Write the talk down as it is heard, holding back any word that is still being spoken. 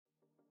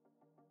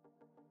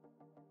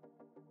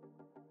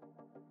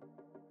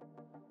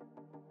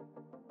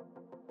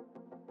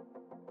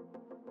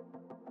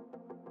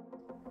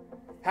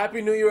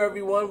Happy New Year,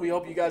 everyone. We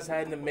hope you guys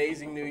had an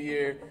amazing New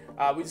Year.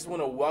 We just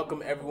want to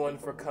welcome everyone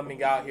for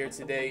coming out here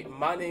today.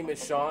 My name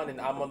is Sean, and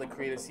I'm on the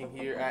creative team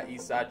here at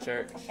Eastside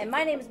Church. And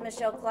my name is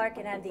Michelle Clark,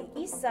 and I'm the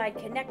Eastside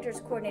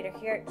Connectors Coordinator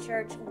here at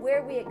church,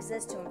 where we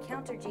exist to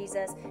encounter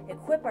Jesus,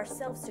 equip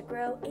ourselves to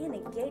grow, and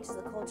engage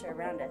the culture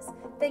around us.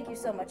 Thank you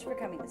so much for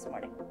coming this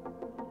morning.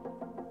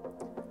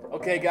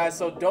 Okay, guys,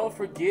 so don't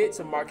forget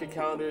to mark your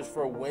calendars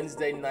for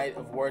Wednesday night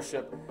of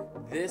worship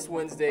this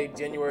Wednesday,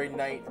 January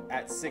 9th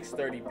at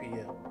 6:30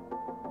 p.m.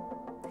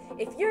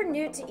 If you're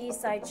new to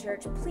Eastside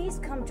Church, please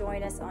come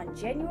join us on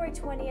January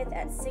 20th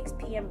at 6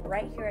 p.m.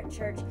 right here at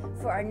church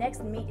for our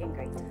next meet and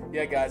greet.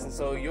 Yeah, guys, and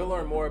so you'll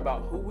learn more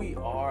about who we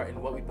are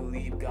and what we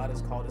believe God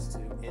has called us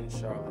to in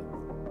Charlotte.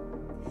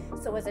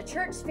 So as a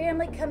church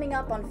family, coming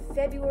up on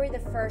February the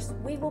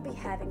 1st, we will be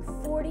having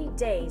 40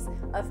 days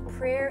of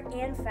prayer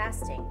and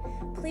fasting.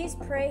 Please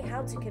pray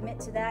how to commit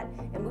to that,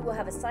 and we will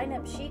have a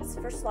sign-up sheets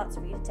for slots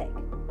for you to take.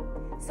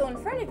 So in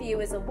front of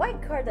you is a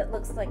white card that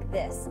looks like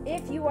this.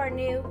 If you are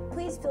new,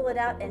 please fill it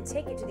out and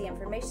take it to the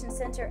information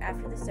center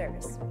after the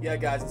service. Yeah,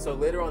 guys, and so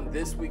later on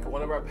this week,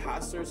 one of our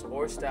pastors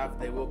or staff,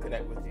 they will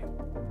connect with you.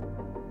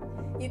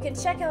 You can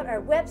check out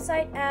our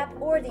website, app,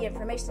 or the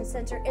information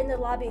center in the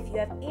lobby if you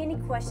have any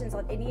questions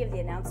on any of the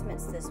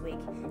announcements this week.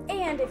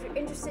 And if you're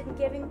interested in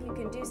giving, you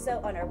can do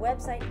so on our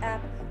website,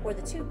 app, or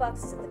the two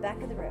boxes at the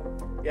back of the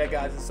room. Yeah,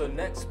 guys, and so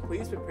next,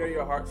 please prepare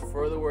your hearts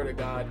for the Word of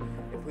God,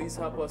 and please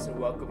help us in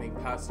welcoming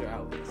Pastor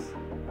Alex.